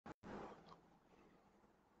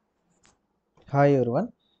Hi everyone.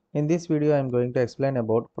 In this video I am going to explain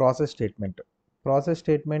about process statement. Process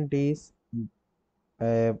statement is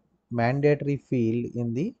a mandatory field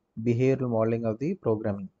in the behavioral modeling of the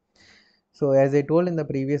programming. So as I told in the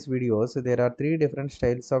previous videos, there are three different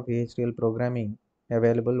styles of VHDL programming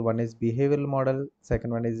available. One is behavioral model,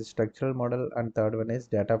 second one is structural model, and third one is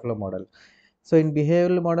data flow model. So in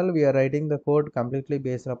behavioral model we are writing the code completely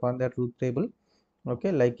based upon the truth table.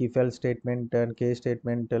 Okay, like if else statement and case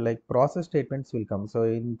statement, like process statements will come. So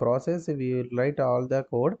in process we will write all the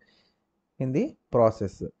code in the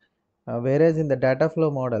process. Whereas in the data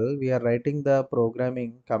flow model we are writing the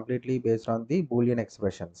programming completely based on the boolean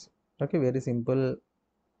expressions. Okay, very simple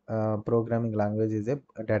programming language is a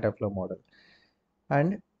data flow model.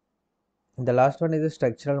 And the last one is a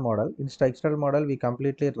structural model. In structural model we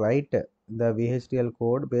completely write the VHDL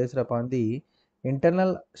code based upon the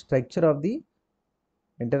internal structure of the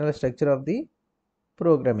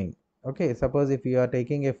programming. Okay, suppose if you are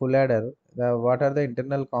taking a full adder, what are the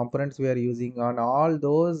internal components we are using? On all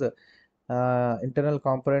those internal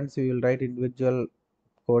components we will write individual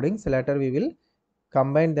codings. Later we will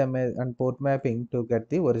combine them and port mapping to get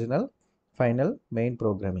the original final main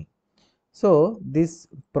programming. So this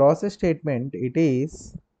process statement, it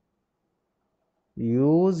is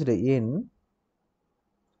used in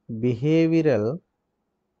behavioral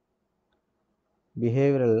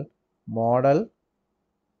model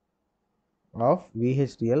of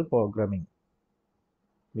VHDL programming.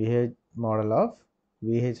 Model of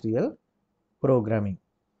VHDL programming.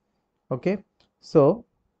 Okay, so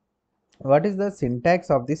what is the syntax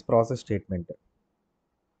of this process statement?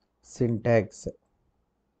 Syntax.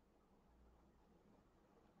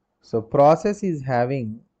 So process is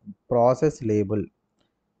having process label.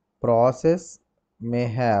 Process may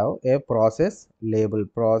have a process label,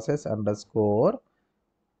 process underscore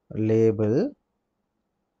label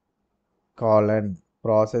colon,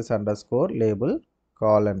 process underscore label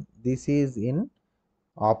colon. This is in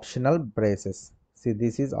optional braces. See,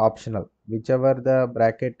 this is optional. Whichever the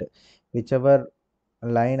bracket, whichever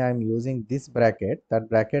line I'm using this bracket, that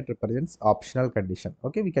bracket represents optional condition.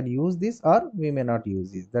 Okay, we can use this or we may not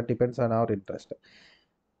use this. That depends on our interest.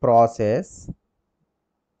 Process,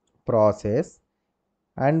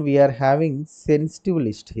 and we are having sensitive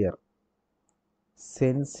list here.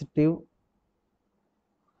 Sensitivity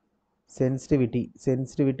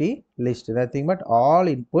list, nothing but all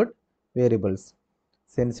input variables.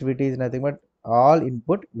 Sensitivity is nothing but all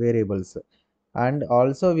input variables. And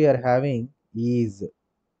also we are having ease.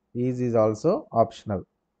 Ease is also optional.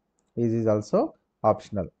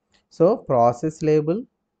 So process label,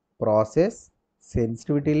 process,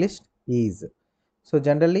 sensitivity list, ease. So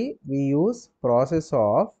generally we use process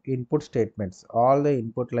of input statements. All the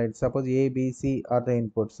input lines, suppose A, B, C are the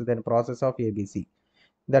inputs, then process of A, B, C.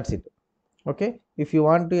 That's it. Okay, if you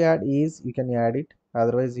want to add ease, you can add it.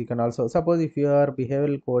 Otherwise you can also, suppose if your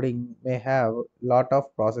behavioral coding may have lot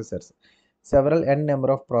of processors, several n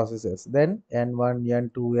number of processors, then n1,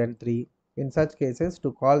 n2, n3, in such cases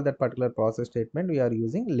to call that particular process statement we are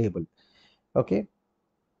using label. Okay,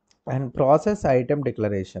 and process item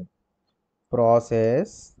declaration.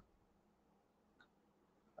 Process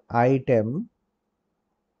item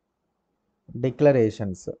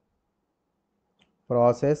declarations.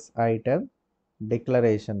 Process item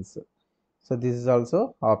declarations. So this is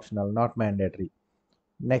also optional, not mandatory.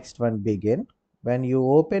 Next one, begin. When you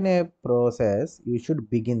open a process, you should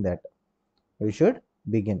begin that. You should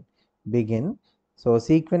begin. So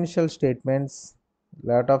sequential statements,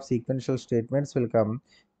 lot of sequential statements will come.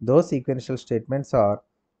 Those sequential statements are,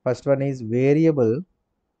 first one is variable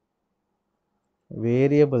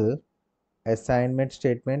assignment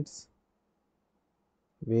statements,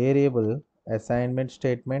 variable assignment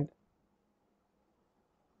statement,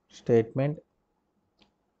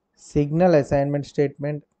 signal assignment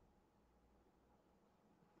statement,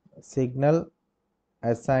 signal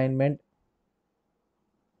assignment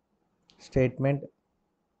statement,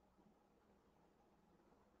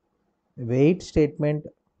 wait statement.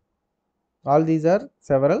 All these are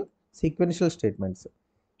several sequential statements.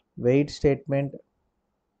 Wait statement,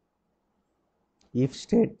 if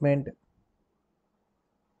statement,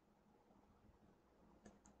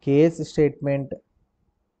 case statement,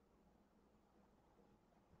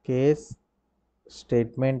 case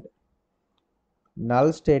statement,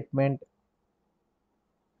 null statement,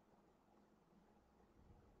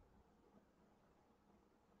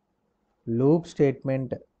 loop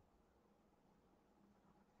statement,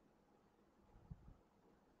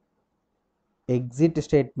 exit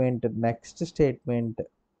statement, next statement,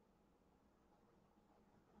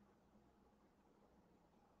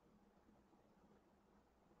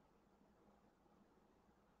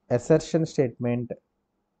 assertion statement,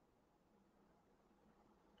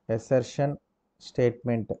 assertion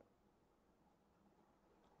statement,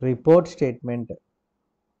 report statement,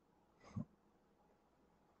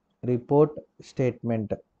 report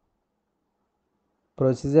statement,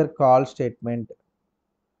 procedure call statement,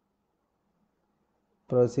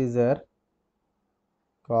 procedure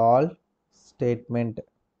call statement,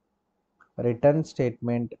 return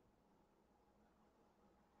statement,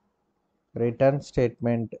 return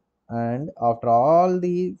statement. And after all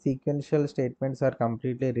the sequential statements are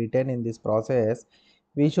completely written in this process,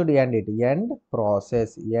 we should end it. End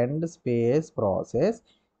process, end space process.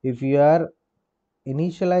 If you are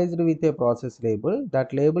initialized with a process label,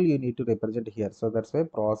 that label you need to represent here. So that's why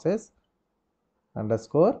process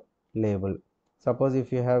underscore label. Suppose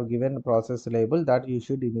if you have given process label, that you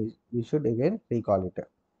should again recall it.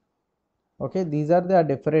 Okay, these are the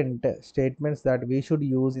different statements that we should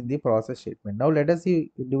use in the process statement. Now let us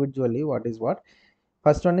see individually what is what.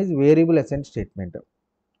 First one is variable assign statement.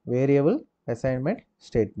 Variable assignment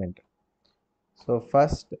statement. So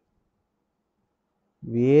first,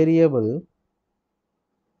 variable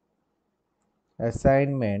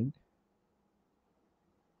assignment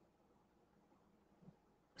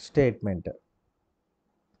statement.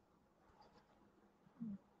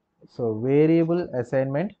 So variable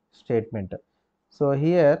assignment statement. So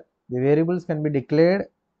here the variables can be declared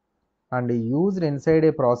and used inside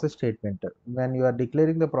a process statement. When you are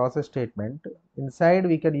declaring the process statement, inside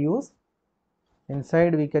we can use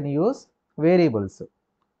variables.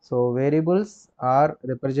 So variables are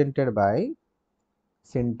represented by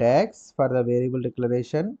syntax for the variable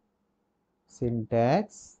declaration,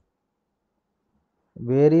 syntax,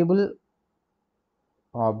 variable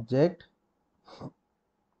object,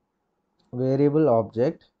 variable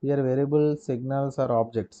object. Here variable signals are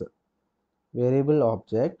objects. Variable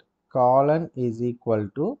object colon is equal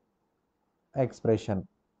to expression.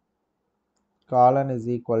 Colon is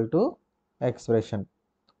equal to expression.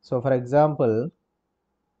 So for example,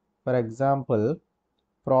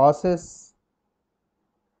 process,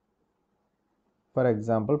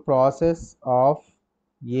 process of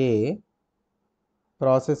a,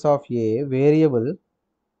 process of a variable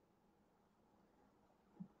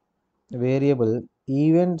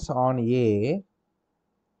events on a,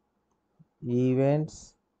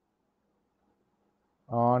 events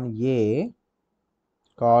on a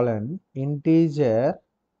colon integer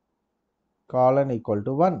colon equal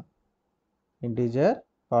to 1, integer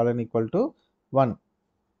colon equal to 1.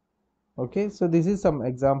 Okay, so this is some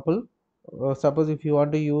example. Suppose if you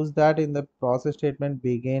want to use that in the process statement,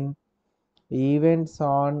 begin events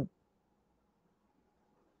on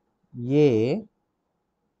a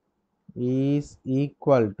is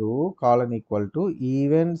equal to colon equal to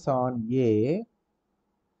events on a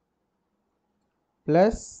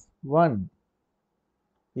plus 1,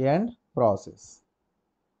 end process,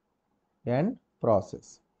 end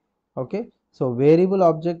process. Okay, so variable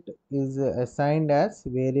object is assigned as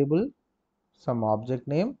variable some object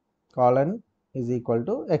name, colon is equal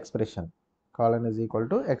to expression, colon is equal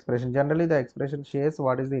to expression. Generally the expression shares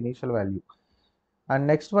what is the initial value. And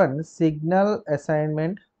next one, signal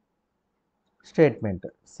assignment statement,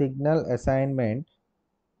 signal assignment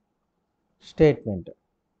statement.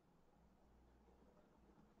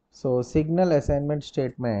 So signal assignment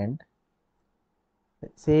statement,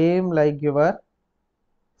 same like your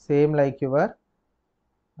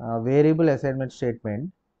variable assignment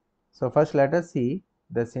statement. So first let us see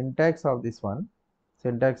the syntax of this one,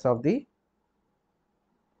 syntax of the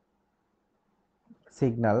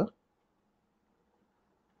signal.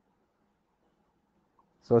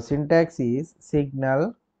 So syntax is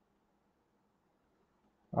signal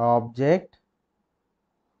object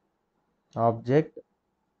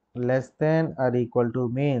less than or equal to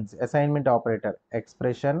means assignment operator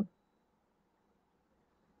expression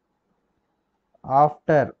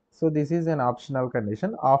after, so this is an optional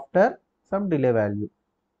condition, after some delay value,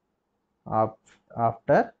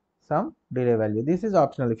 after some delay value. This is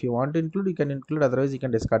optional. If you want to include, you can include, otherwise you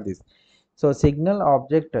can discard this. So signal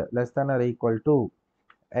object less than or equal to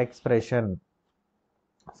expression,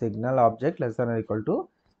 signal object less than or equal to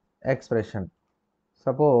expression.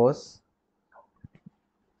 Suppose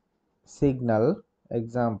signal,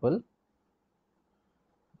 example,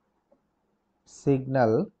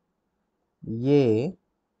 signal a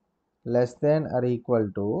less than or equal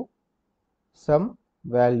to some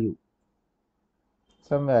value,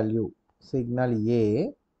 signal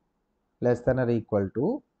a less than or equal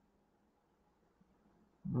to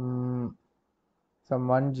some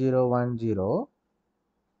 1010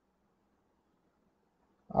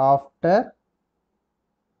 after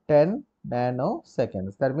 10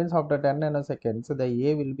 nanoseconds. That means after 10 nanoseconds, the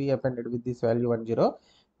A will be appended with this value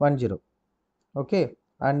 1010. Okay,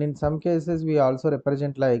 and in some cases we also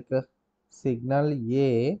represent like signal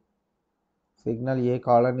A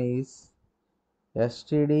colon is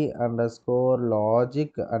std underscore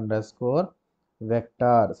logic underscore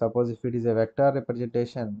vector. Suppose if it is a vector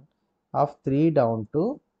representation of 3 down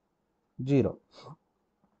to 0,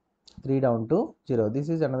 3 down to 0. This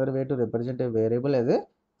is another way to represent a variable as a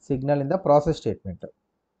signal in the process statement.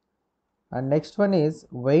 And next one is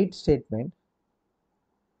wait statement.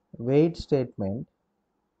 Wait statement.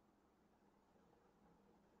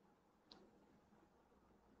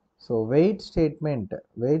 So wait statement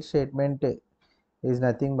is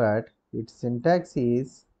nothing but its syntax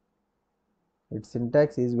is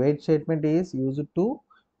wait statement is used to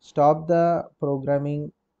stop the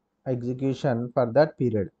programming execution for that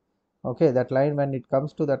period. Okay, that line, when it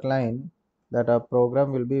comes to that line, that a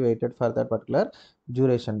program will be waited for that particular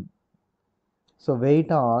duration. So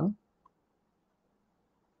wait on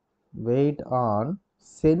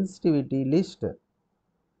sensitivity list.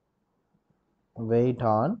 Wait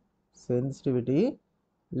on sensitivity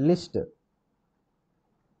list.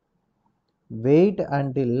 Wait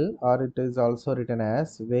until, or it is also written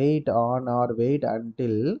as wait on or wait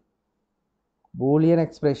until boolean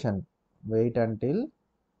expression. Wait until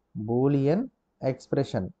boolean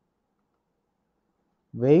expression.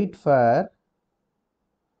 Wait for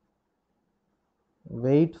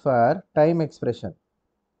time expression.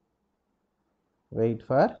 Wait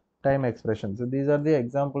for time expression. So these are the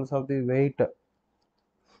examples of the wait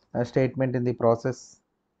statement in the process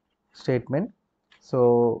statement.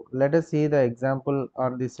 So let us see the example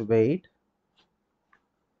on this wait.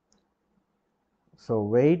 So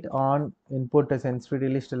wait on input a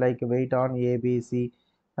sensitivity list like wait on A, B, C,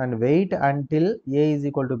 and wait until A is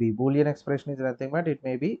equal to B. Boolean expression is nothing but it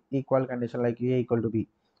may be equal condition like A equal to B.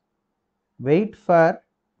 Wait for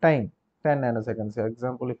time 10 nanoseconds. So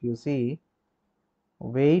example, if you see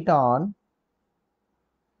wait on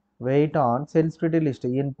sensitivity list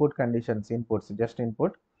input conditions, inputs, just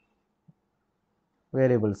input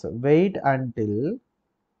variables. Wait until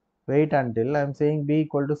I'm saying B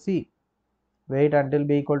equal to C. Wait until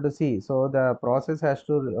B equal to C. So the process has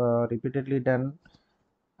to repeatedly done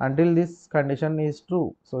until this condition is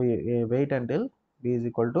true. So wait until B is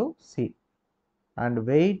equal to C, and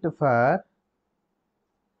wait for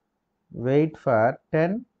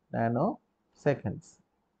 10 nanoseconds.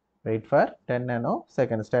 Wait for 10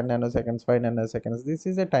 nanoseconds, 10 nanoseconds, 5 nanoseconds. This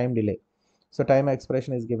is a time delay. So time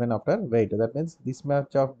expression is given after wait. That means this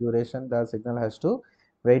much of duration the signal has to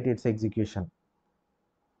wait its execution.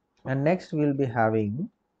 And next we will be having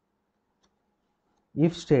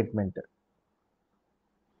if statement.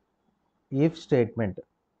 If statement.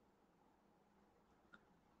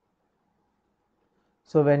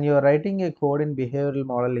 So when you are writing a code in behavioral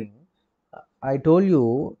modeling, I told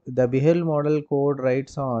you the behavioral model code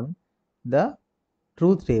writes on the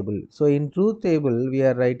truth table. So in truth table, we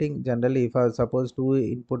are writing generally if suppose two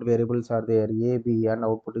input variables are there, A, B, and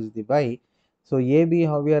output is the Y. So A, B,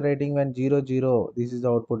 how we are writing when 0, 0, this is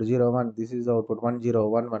the output, 0, 1, this is the output, 1, 0,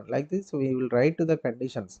 1, 1. Like this, so we will write to the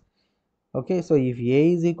conditions. Okay, so if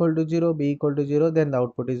A is equal to 0, B equal to 0, then the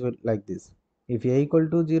output is like this. If A equal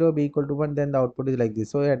to 0, B equal to 1, then the output is like this.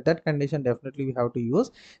 So at that condition, definitely we have to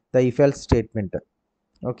use the if else statement.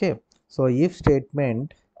 Okay, so if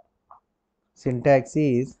statement syntax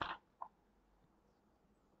is,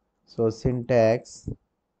 so syntax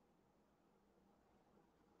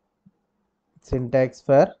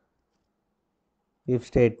for if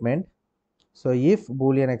statement. So if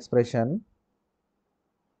boolean expression,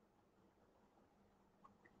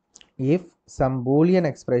 if some boolean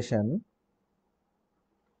expression,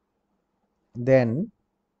 then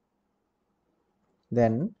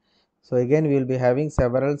so again we will be having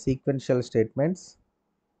several sequential statements.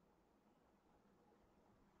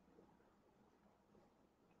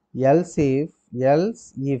 Else if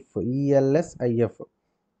else if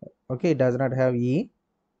okay, it does not have e,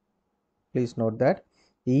 please note that.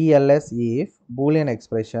 Else if boolean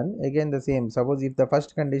expression, again the same. Suppose if the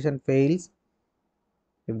first condition fails,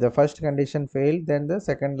 then the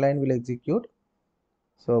second line will execute.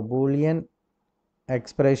 So boolean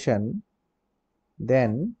expression,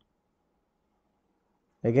 then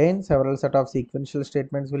again several set of sequential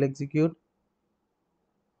statements will execute.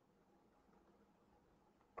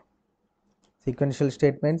 Sequential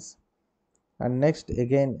statements, and next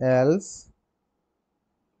again else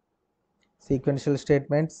sequential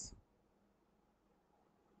statements,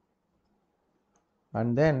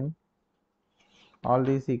 and then all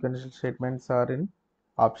these sequential statements are in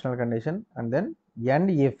optional condition, and then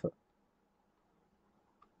end if.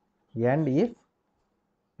 and if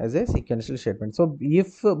as a sequential statement. So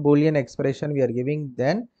if boolean expression we are giving,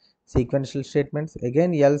 then sequential statements.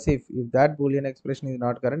 Again else if that boolean expression is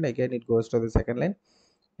not current, again it goes to the second line.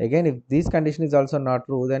 Again if this condition is also not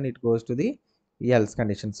true, then it goes to the else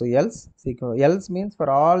condition. So else means for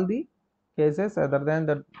all the cases other than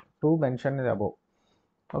the two mentioned above.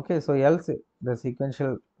 Okay, so else the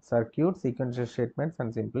sequential circuit, sequential statements,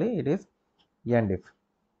 and simply it is and if.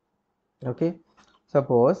 Okay,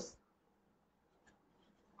 suppose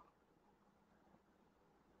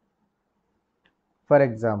for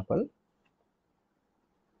example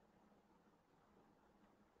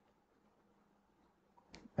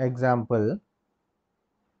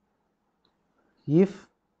if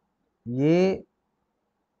a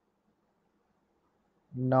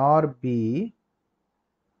nor b,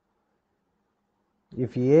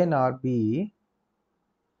 if a nor b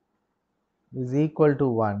is equal to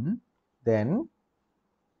 1, then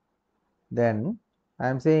I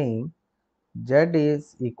am saying z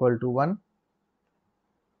is equal to 1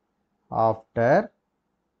 after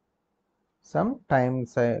some time,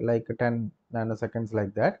 say like 10 nanoseconds,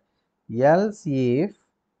 like that. Else if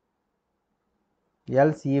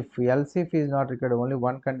is not required, only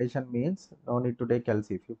one condition means no need to take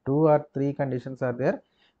else if two or three conditions are there,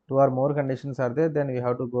 two or more conditions are there, then we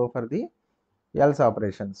have to go for the else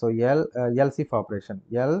operation. So else if operation,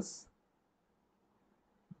 else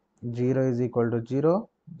 0 is equal to 0,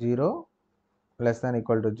 0 less than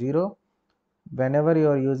equal to 0. Whenever you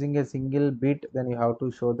are using a single bit, then you have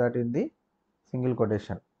to show that in the single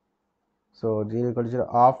quotation. So 0 equal to 0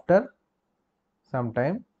 after some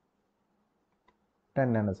time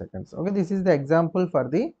 10 nanoseconds. Okay, this is the example for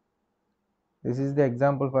the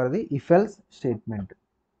if else statement.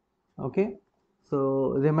 Okay,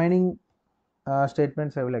 so remaining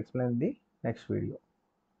statements I will explain in the next video.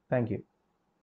 Thank you.